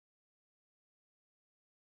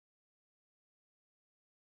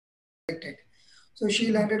it. So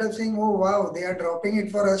she ended up saying, "Oh wow, they are dropping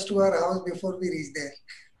it for us to our house before we reach there."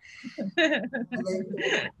 Like,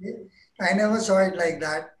 okay. I never saw it like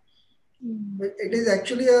that. Mm. It is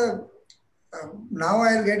actually a now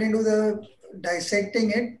I'll get into the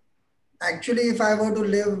dissecting it. Actually, if I were to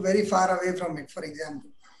live very far away from it, for example,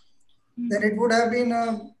 then it Mm. would have been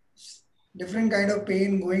a different kind of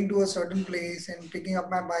pain going to a certain place and picking up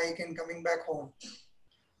my bike and coming back home.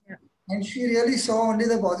 Yeah. And she really saw only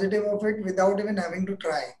the positive of it without even having to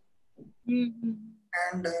try. Mm.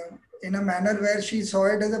 And in a manner where she saw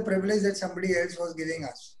it as a privilege that somebody else was giving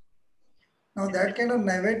us. Now, Yeah. that kind of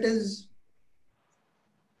navet is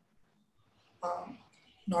uh,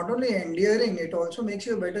 not only endearing, it also makes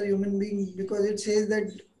you a better human being because it says that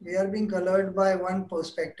we are being colored by one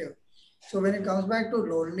perspective. So when it comes back to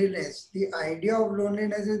loneliness, the idea of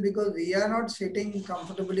loneliness is because we are not sitting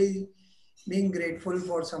comfortably being grateful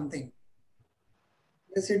for something.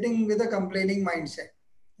 We're sitting with a complaining mindset.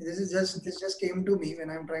 This just came to me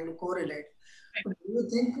when I'm trying to correlate. Right. But do you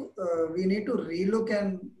think we need to relook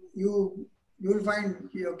and you'll find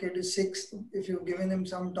your kid is 6 if you've given him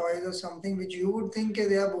some toys or something which you would think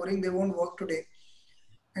they are boring, they won't work today.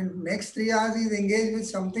 And next 3 hours he's engaged with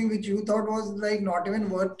something which you thought was like not even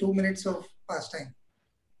worth 2 minutes of pastime.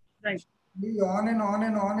 Right. Be on and on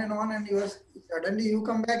and on and on, and you are suddenly you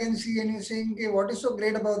come back and see and you're saying, okay, what is so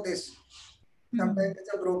great about this? Sometimes Mm.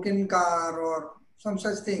 it's a broken car or some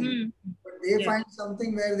such thing. Mm. But they Yes. find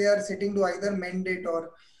something where they are sitting to either mend it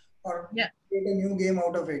or Yeah. create a new game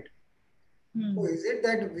out of it. So Mm. is it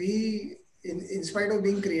that we, in spite of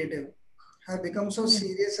being creative, have become so Mm.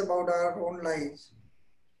 serious about our own lives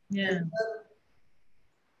that Yeah.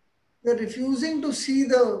 we are refusing to see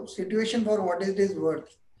the situation for what it is worth.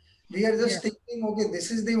 We are Yeah. just thinking, okay,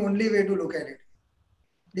 this is the only way to look at it.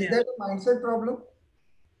 Is Yeah. that a mindset problem?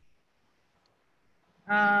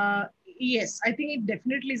 Uh, yes, I think it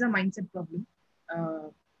definitely is a mindset problem.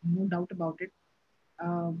 No doubt about it.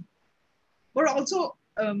 Um, but also,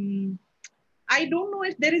 I don't know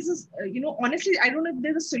if there is a, honestly, I don't know if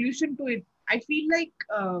there's a solution to it. I feel like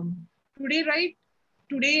today, right?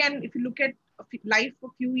 Today, and if you look at life a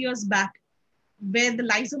few years back, where the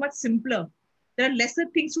lives are much simpler, there are lesser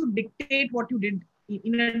things to dictate what you did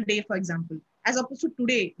in a day, for example, as opposed to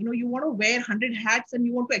today. You want to wear 100 hats and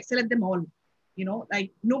you want to excel at them all. Like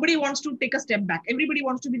nobody wants to take a step back. Everybody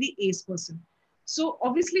wants to be the ace person. So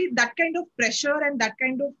obviously, that kind of pressure and that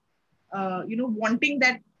kind of wanting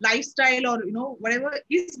that lifestyle or whatever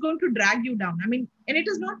is going to drag you down. I mean, and it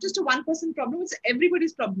is not just a one person problem, it's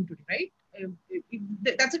everybody's problem today, right?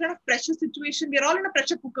 That's a kind of pressure situation. We're all in a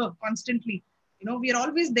pressure cooker constantly. We're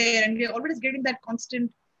always there and we're always getting that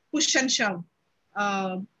constant push and shove.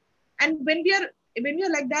 uh, and when we are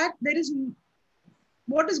like that, there is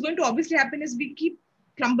what is going to obviously happen is we keep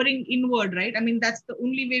clumbering inward, right? I mean, that's the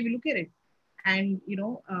only way we look at it. And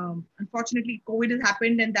unfortunately, COVID has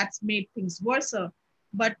happened and that's made things worse.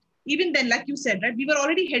 But even then, like you said, right, we were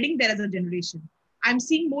already heading there as a generation. I'm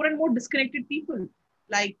seeing more and more disconnected people.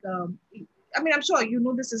 Like I mean, I'm sure you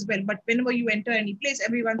know this as well, but whenever you enter any place,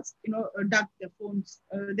 everyone's dug their phones,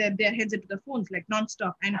 their heads into their phones like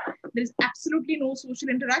nonstop, and there is absolutely no social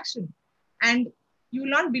interaction. And you will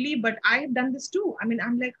not believe, but I have done this too. I mean,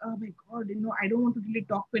 I'm like, oh my god, I don't want to really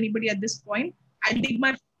talk to anybody at this point. I'll dig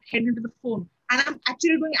my head into the phone, and I'm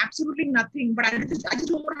actually doing absolutely nothing, but I just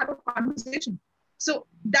don't want to have a conversation. So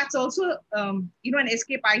that's also an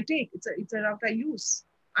escape I take. It's a route I use,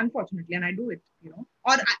 unfortunately, and I do it.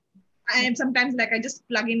 Or I am sometimes like I just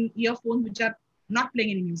plug in earphones which are not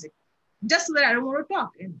playing any music, just so that I don't want to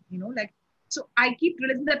talk. And like, so I keep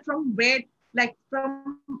realizing that from where, like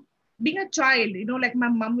from being a child, like my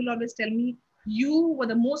mom will always tell me, you were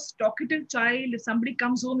the most talkative child. If somebody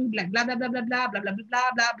comes home, you'd be like blah blah blah blah blah blah blah blah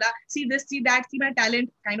blah blah blah. See this, see that, see my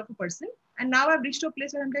talent, kind of a person. And now I've reached to a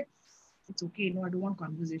place where I'm like, it's okay. No, I don't want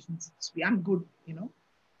conversations. I'm good.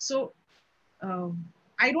 So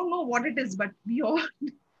I don't know what it is, but we all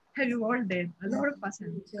have evolved there. A Yeah. lot of us have.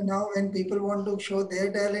 So now when people want to show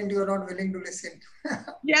their talent, you're not willing to listen.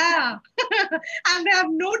 Yeah. And I have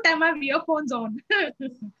no time. I have earphones on.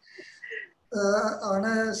 On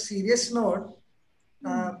a serious note,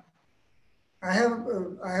 uh, Hmm. I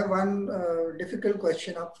have one difficult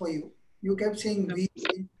question up for you. You kept saying we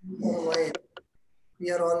for a while. We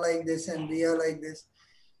are all like this and we are like this.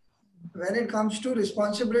 When it comes to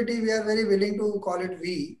responsibility, we are very willing to call it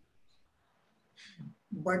we.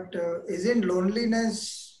 But isn't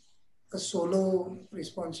loneliness a solo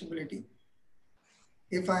responsibility?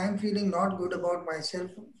 If I am feeling not good about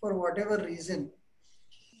myself for whatever reason,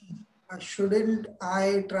 shouldn't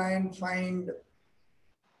I try and find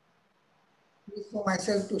is for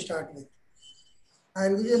myself to start with.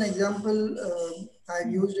 I'll give you an example I've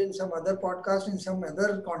Hmm. used in some other podcast in some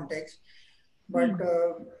other context. But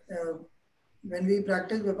Hmm. when we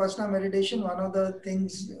practice Vipassana meditation, one of the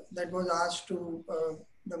things that was asked to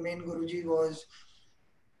the main Guruji was,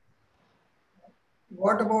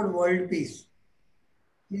 what about world peace?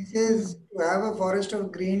 He says Hmm. to have a forest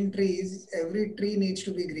of green trees, every tree needs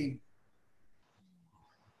to be green.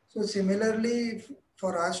 So similarly,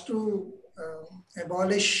 for us to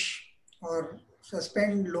abolish or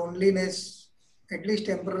suspend loneliness, at least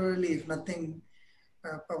temporarily, if nothing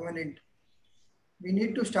permanent, we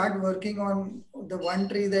need to start working on the one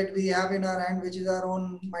tree that we have in our hand, which is our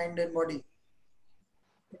own mind and body.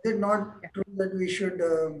 Is it Yeah. not true that we should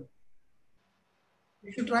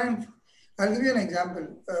try and? I'll give you an example.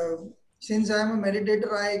 Since I'm a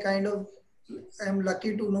meditator, I kind of am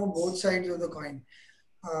lucky to know both sides of the coin.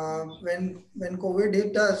 When COVID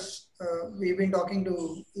hit us, we've been talking to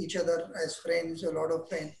each other as friends, a lot of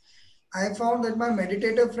friends. I found that my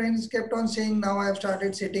meditator friends kept on saying, now I've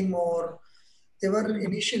started sitting more. They were Hmm.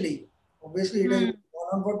 initially, obviously, it has Hmm. gone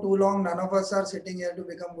on for too long. None of us are sitting here to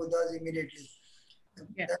become Buddhas immediately.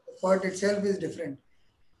 Yeah. That effort itself is different.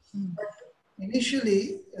 Hmm. But initially,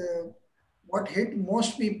 what hit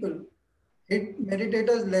most people hit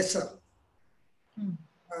meditators lesser. Hmm.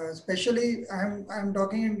 Especially, I'm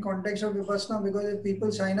talking in context of Vipassana because if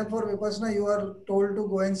people sign up for Vipassana, you are told to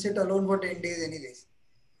go and sit alone for 10 days anyways.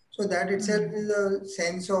 So that itself Hmm. is a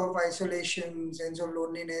sense of isolation, sense of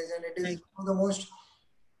loneliness, and it is Right. one of the most.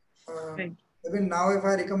 Uh, Right. Even now, if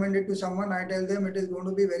I recommend it to someone, I tell them it is going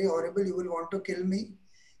to be very horrible. You will want to kill me.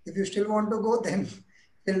 If you still want to go, then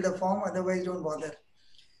fill the form. Otherwise, don't bother.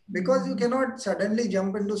 Because you Hmm. cannot suddenly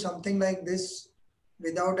jump into something like this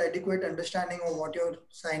without adequate understanding of what you're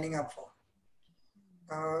signing up for.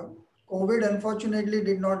 Uh, COVID unfortunately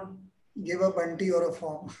did not give a bunty or a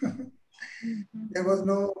form. Hmm. There was Hmm.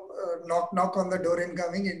 no knock knock on the door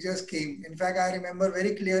incoming. It just came. In fact, I remember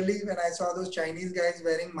very clearly when I saw those Chinese guys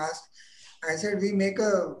wearing masks. I said, we make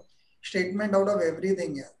a statement out of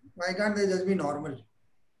everything here. Why can't they just be normal?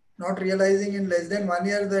 Not realizing in less than 1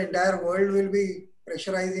 year, the entire world will be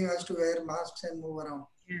pressurizing us to wear masks and move around.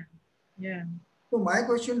 Yeah. Yeah. So my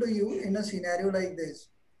question to you in a scenario like this,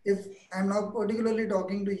 if I'm not particularly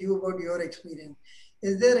talking to you about your experience,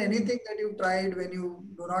 is there Hmm. anything that you tried when you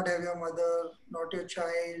do not have your mother, not your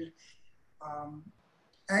child, um,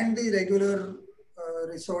 and the regular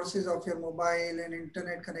resources of your mobile and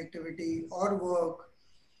internet connectivity or work,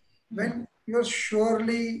 Hmm. when you're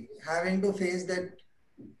surely having to face that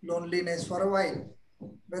loneliness for a while,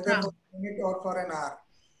 whether Ah. for a minute or for an hour?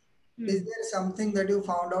 Is Hmm. there something that you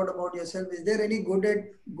found out about yourself? Is there any good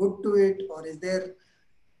to it, or is there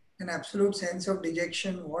an absolute sense of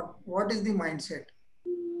dejection? What is the mindset?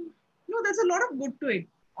 Mm, no, there's a lot of good to it.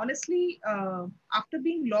 Honestly, after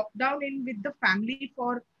being locked down in with the family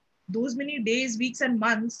for those many days, weeks, and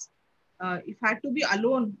months, if I had to be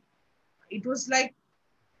alone, it was like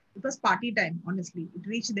it was party time. Honestly, it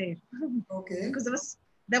reached there Okay. because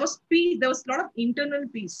there was peace. There was a lot of internal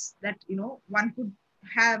peace that one could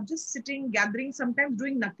have just sitting, gathering, sometimes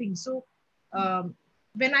doing nothing. So um,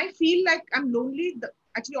 when I feel like I'm lonely,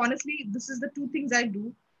 actually, honestly, this is the two things I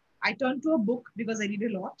do. I turn to a book because I read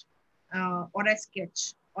a lot, or I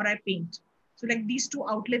sketch, or I paint. So like these two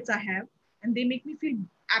outlets I have, and they make me feel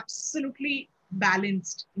absolutely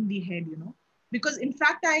balanced in the head. Because in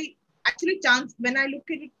fact, I actually chance when I look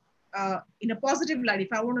at it in a positive light,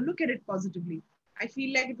 if I want to look at it positively, I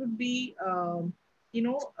feel like it would be,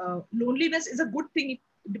 loneliness is a good thing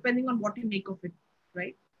depending on what you make of it,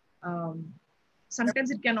 right? Um,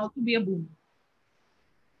 Sometimes it can also be a boon.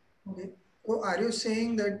 Okay. So are you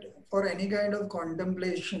saying that for any kind of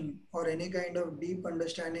contemplation or any kind of deep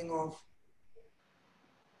understanding of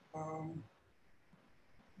um,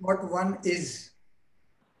 what one is,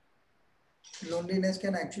 loneliness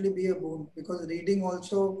can actually be a boon because reading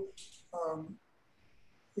also um,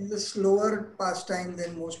 is a slower pastime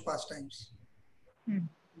than most pastimes. Hmm.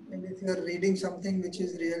 And if you're reading something which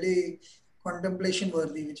is really contemplation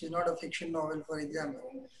worthy, which is not a fiction novel, for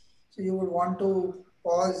example, so you would want to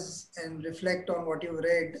pause and reflect on what you've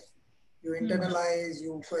read. You Hmm. internalize,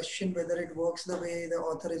 you question whether it works the way the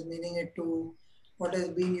author is meaning it to, what has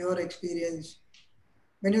been your experience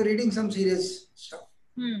when you're reading some serious stuff.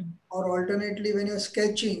 Hmm. Or alternately, when you're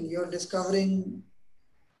sketching, you're discovering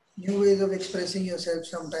new ways of expressing yourself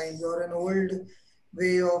sometimes, or an old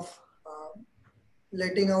way of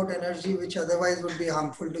letting out energy which otherwise would be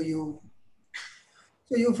harmful to you.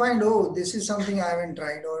 So you find, oh, this is something I haven't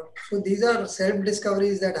tried, or so these are self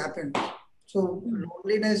discoveries that happen. So Hmm.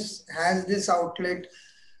 loneliness has this outlet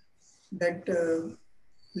that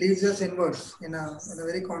leads us inwards in a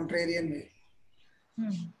very contrarian way.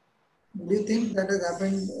 Hmm. Do you think that has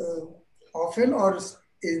happened often, or is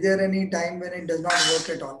there any time when it does not work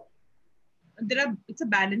at all? It's a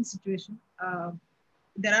balanced situation.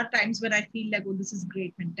 There are times when I feel like, oh, this is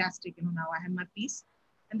great, fantastic, now I have my peace.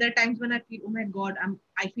 And there are times when I feel, oh my God,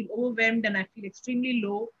 I feel overwhelmed and I feel extremely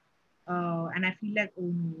low. And I feel like, oh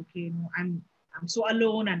no, okay, no, I'm so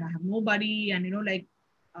alone and I have nobody, and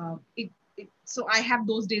so I have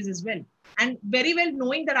those days as well. And very well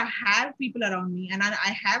knowing that I have people around me and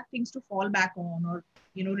I have things to fall back on, or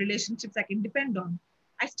relationships I can depend on.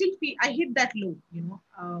 I still feel I hit that low.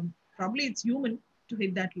 Probably it's human to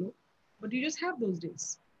hit that low, but you just have those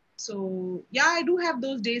days. So yeah, I do have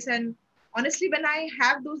those days, and honestly, when I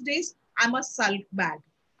have those days, I'm a sulk bag.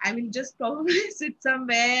 I will just probably sit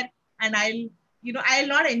somewhere and I'll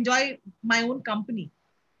not enjoy my own company,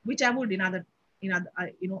 which I would in other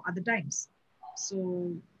times.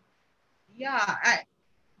 So yeah,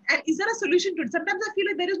 and is there a solution to it? Sometimes I feel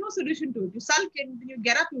like there is no solution to it. You sulk and then you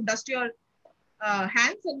get up, you dust your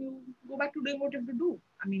hands, and you go back to doing what you have to do.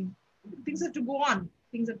 I mean, things have to go on.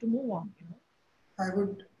 Things have to move on. I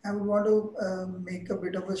would want to make a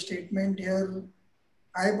bit of a statement here.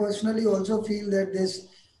 I personally also feel that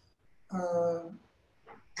uh,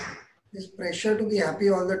 this pressure to be happy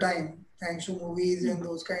all the time, thanks to movies and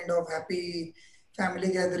those kind of happy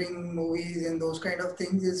family gathering movies and those kind of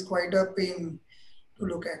things, is quite a pain to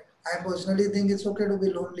look at. I personally think it's okay to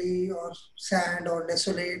be lonely or sad or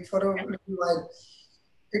desolate for a little while.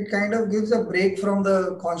 It kind of gives a break from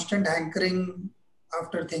the constant hankering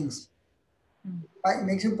after things. Mm. It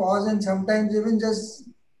makes you pause, and sometimes even just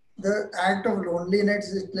the act of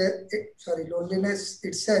loneliness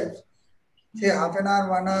itself, say Mm. half an hour,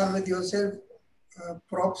 1 hour with yourself,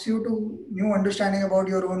 prompts you to new understanding about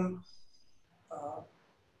your own uh,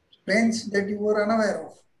 strengths that you were unaware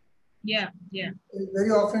of. Yeah, yeah.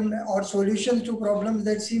 Very often, or solutions to problems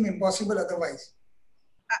that seem impossible otherwise.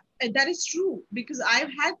 That is true, because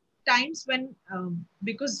I've had times when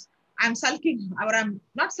because I'm sulking, or I'm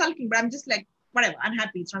not sulking, but I'm just like, whatever,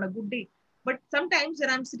 unhappy. It's not a good day. But sometimes when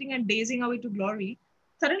I'm sitting and dazing away to glory,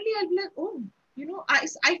 suddenly I'll be like, oh,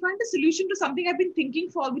 I find a solution to something I've been thinking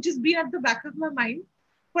for, which has been at the back of my mind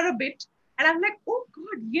for a bit. And I'm like, oh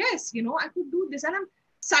God, yes, I could do this. And I'm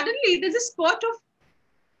suddenly there's a spurt of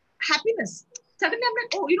happiness. Suddenly I'm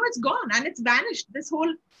like, oh, it's gone and it's vanished. This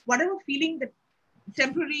whole whatever feeling, that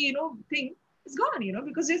temporary, thing is gone,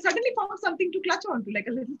 because you suddenly found something to clutch on to, like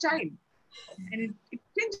a little child. And it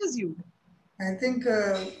changes you. I think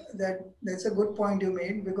that's a good point you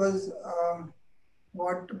made, because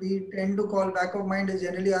what we tend to call back of mind is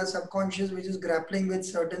generally our subconscious, which is grappling with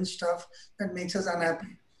certain stuff that makes us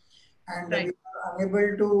unhappy, and we Right. are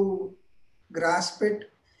unable to grasp it.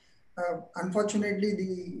 Unfortunately,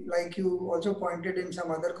 the like you also pointed in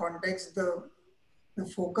some other context, the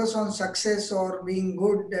focus on success or being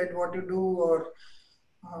good at what you do, or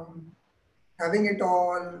um, having it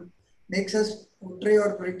all, makes us portray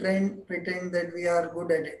or pretend that we are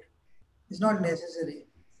good at it. It's not Hmm. necessary.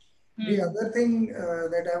 The Hmm. other thing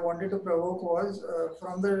that I wanted to provoke was,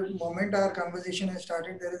 from the moment our conversation has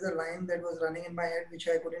started, there is a line that was running in my head which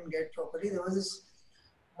I couldn't get properly. There was this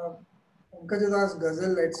uh, Pankaj Udas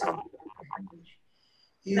ghazal at some point.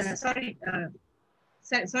 He's Sorry,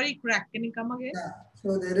 sorry, crack. Can you come again? Yeah.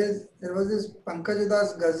 So there was this Pankaj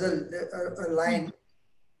Udas ghazal, a Hmm. line.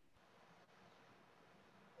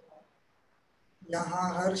 यहाँ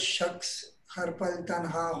हर शख्स हर पल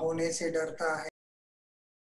तन्हा होने से डरता है